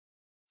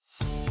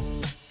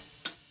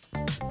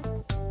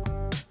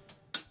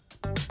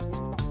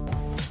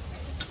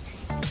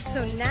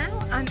So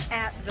now I'm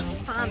at the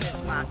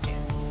farmer's market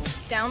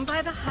down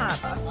by the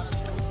harbor,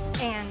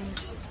 and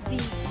the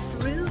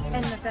fruit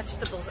and the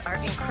vegetables are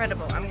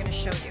incredible. I'm going to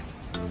show you.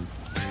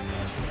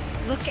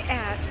 Look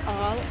at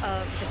all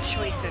of the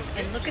choices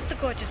and look at the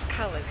gorgeous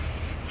colors.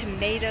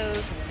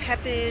 Tomatoes,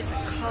 peppers,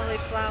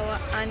 cauliflower,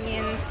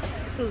 onions.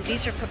 Ooh,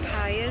 these are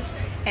papayas.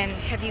 And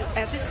have you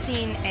ever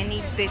seen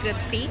any bigger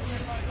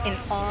beets in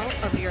all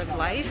of your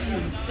life?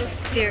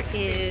 There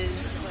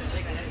is,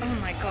 oh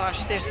my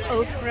gosh, there's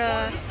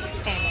okra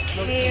and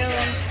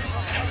kale.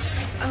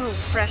 Oh,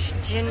 fresh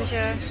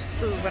ginger.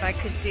 Ooh, what I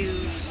could do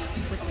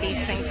with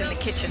these things in the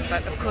kitchen,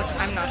 but of course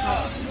I'm not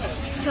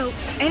home. So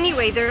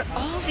anyway, there are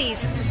all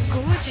these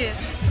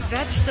gorgeous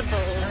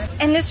vegetables,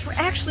 and this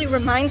actually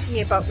reminds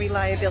me about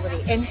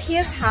reliability, and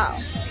here's how.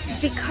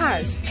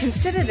 Because,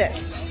 consider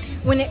this,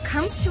 when it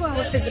comes to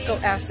our physical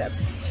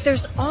assets,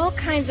 there's all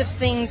kinds of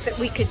things that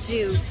we could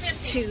do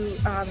to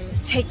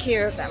take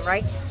care of them,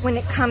 right? When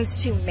it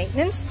comes to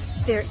maintenance,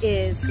 there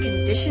is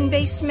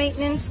condition-based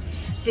maintenance,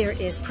 there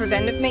is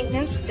preventive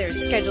maintenance, there's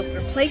scheduled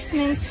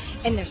replacements,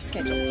 and there's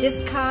scheduled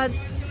discards.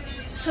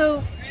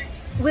 So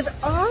with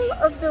all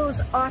of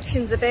those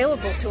options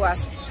available to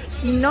us,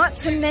 not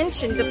to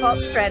mention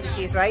default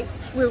strategies, right?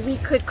 Where we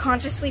could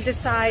consciously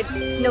decide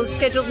no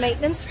scheduled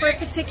maintenance for a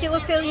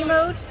particular failure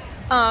mode.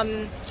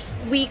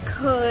 We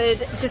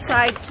could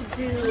decide to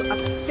do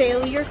a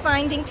failure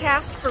finding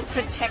task for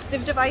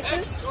protective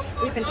devices.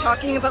 We've been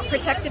talking about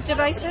protective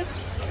devices.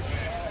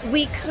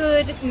 We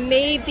could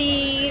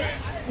maybe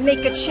make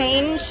a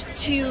change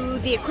to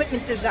the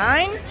equipment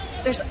design.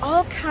 There's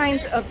all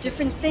kinds of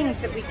different things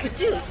that we could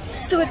do.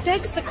 So it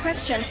begs the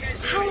question,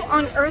 how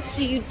on earth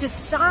do you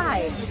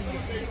decide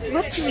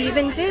what to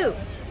even do?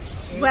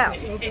 Well,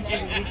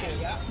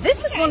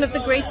 this is one of the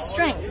great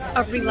strengths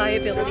of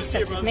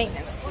reliability-centered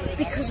maintenance,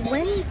 because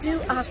when you do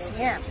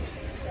RCM,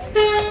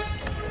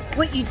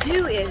 what you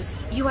do is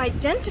you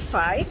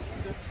identify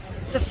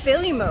the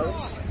failure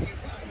modes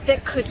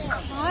that could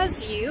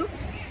cause you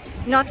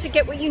not to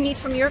get what you need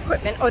from your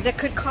equipment, or that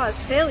could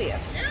cause failure.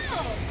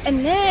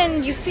 And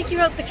then you figure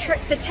out the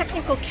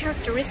technical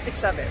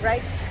characteristics of it,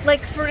 right?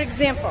 Like, for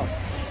example,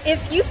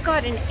 if you've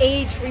got an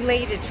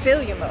age-related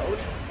failure mode,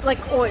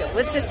 like oil,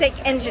 let's just take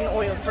engine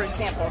oil, for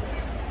example.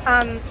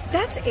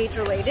 That's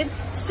age-related,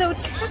 so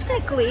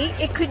technically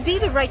it could be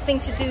the right thing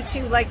to do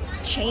to, like,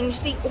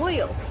 change the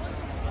oil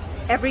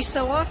every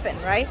so often,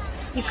 right?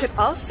 You could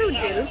also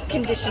do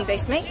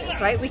condition-based maintenance,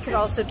 right? We could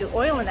also do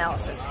oil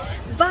analysis.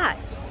 But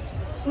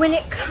when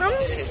it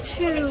comes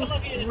to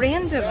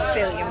random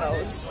failure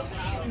modes,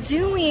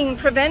 doing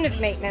preventive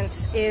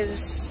maintenance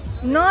is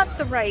not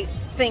the right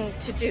thing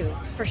to do,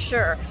 for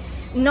sure.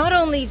 Not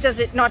only does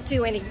it not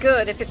do any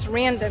good if it's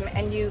random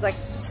and you like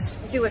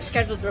do a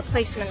scheduled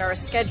replacement or a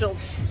scheduled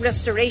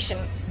restoration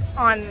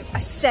on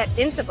a set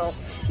interval,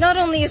 not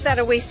only is that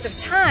a waste of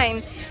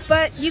time,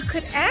 but you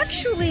could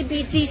actually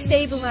be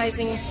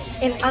destabilizing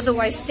an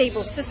otherwise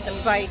stable system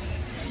by,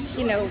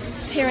 you know,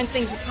 tearing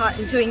things apart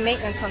and doing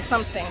maintenance on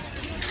something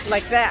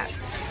like that.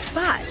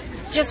 But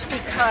just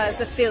because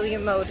a failure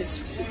mode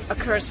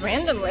occurs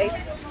randomly,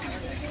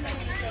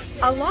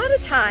 a lot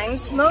of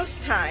times,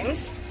 most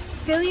times,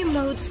 failure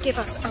modes give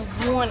us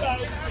a warning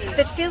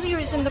that failure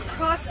is in the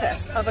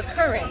process of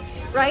occurring,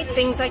 right?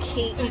 Things like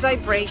heat and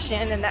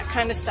vibration and that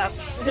kind of stuff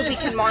that we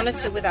can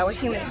monitor with our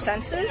human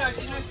senses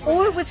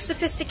or with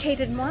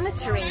sophisticated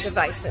monitoring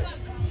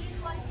devices.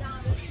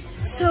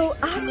 So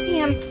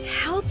RCM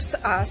helps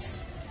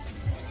us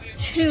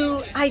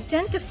to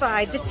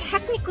identify the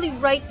technically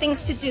right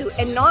things to do,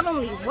 and not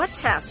only what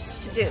tasks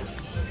to do,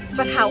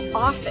 but how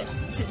often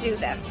to do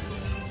them.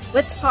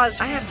 Let's pause.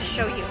 I have to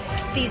show you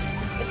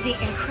the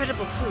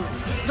incredible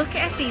food. Look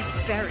at these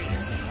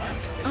berries.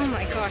 Oh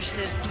my gosh,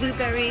 there's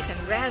blueberries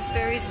and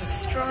raspberries and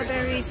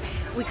strawberries.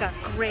 We got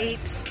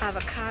grapes,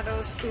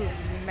 avocados,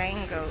 ooh,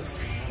 mangoes.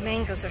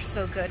 Mangoes are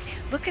so good.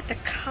 Look at the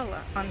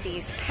color on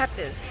these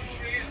peppers.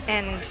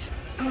 And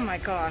oh my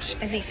gosh,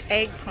 and these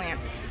eggplant.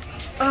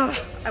 Oh,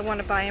 I want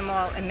to buy them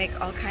all and make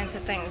all kinds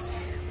of things.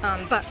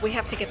 But we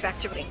have to get back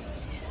to reading.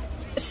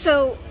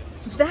 So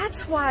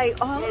that's why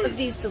all of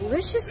these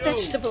delicious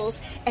vegetables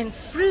and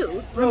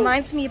fruit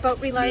reminds me about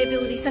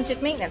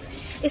reliability-centered maintenance.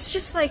 It's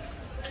just like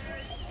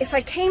if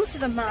I came to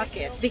the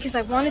market because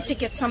I wanted to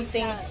get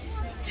something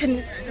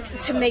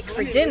to make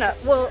for dinner,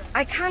 well,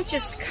 I can't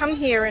just come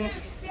here and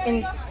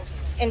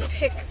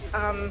pick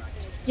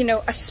you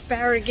know,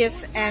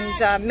 asparagus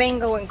and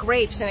mango and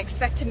grapes and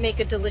expect to make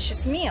a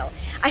delicious meal.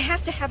 I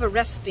have to have a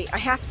recipe. I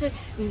have to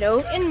know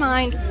in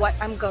mind what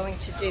I'm going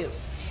to do.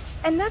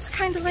 And that's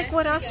kind of like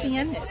what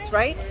RCM is,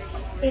 right?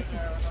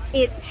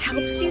 It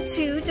helps you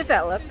to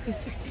develop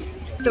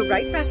the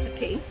right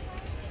recipe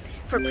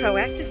for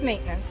proactive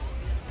maintenance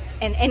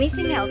and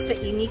anything else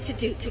that you need to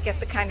do to get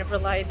the kind of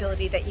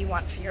reliability that you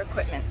want for your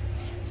equipment.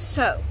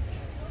 So,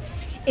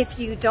 if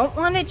you don't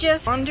want to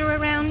just wander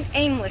around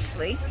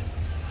aimlessly,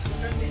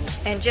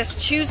 and just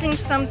choosing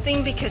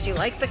something because you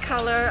like the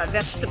color, a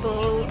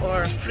vegetable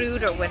or a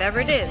fruit or whatever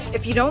it is.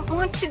 If you don't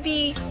want to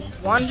be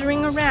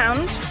wandering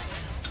around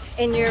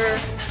in your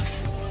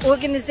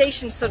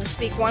organization, so to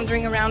speak,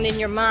 wandering around in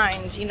your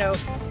mind, you know,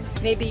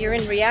 maybe you're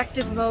in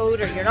reactive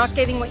mode or you're not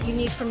getting what you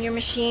need from your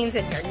machines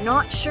and you're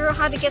not sure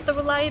how to get the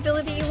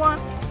reliability you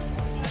want,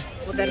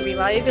 well then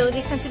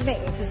Reliability Centered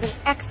Maintenance is an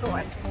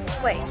excellent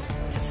place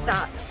to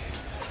start.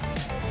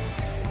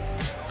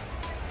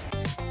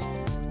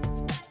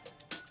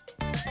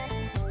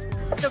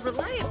 The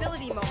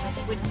reliability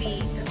moment would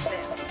be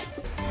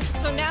this.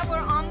 So now we're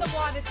on the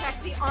water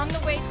taxi on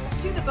the way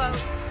to the boat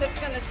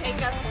that's going to take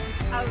us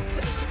out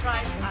for the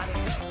surprise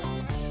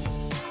party.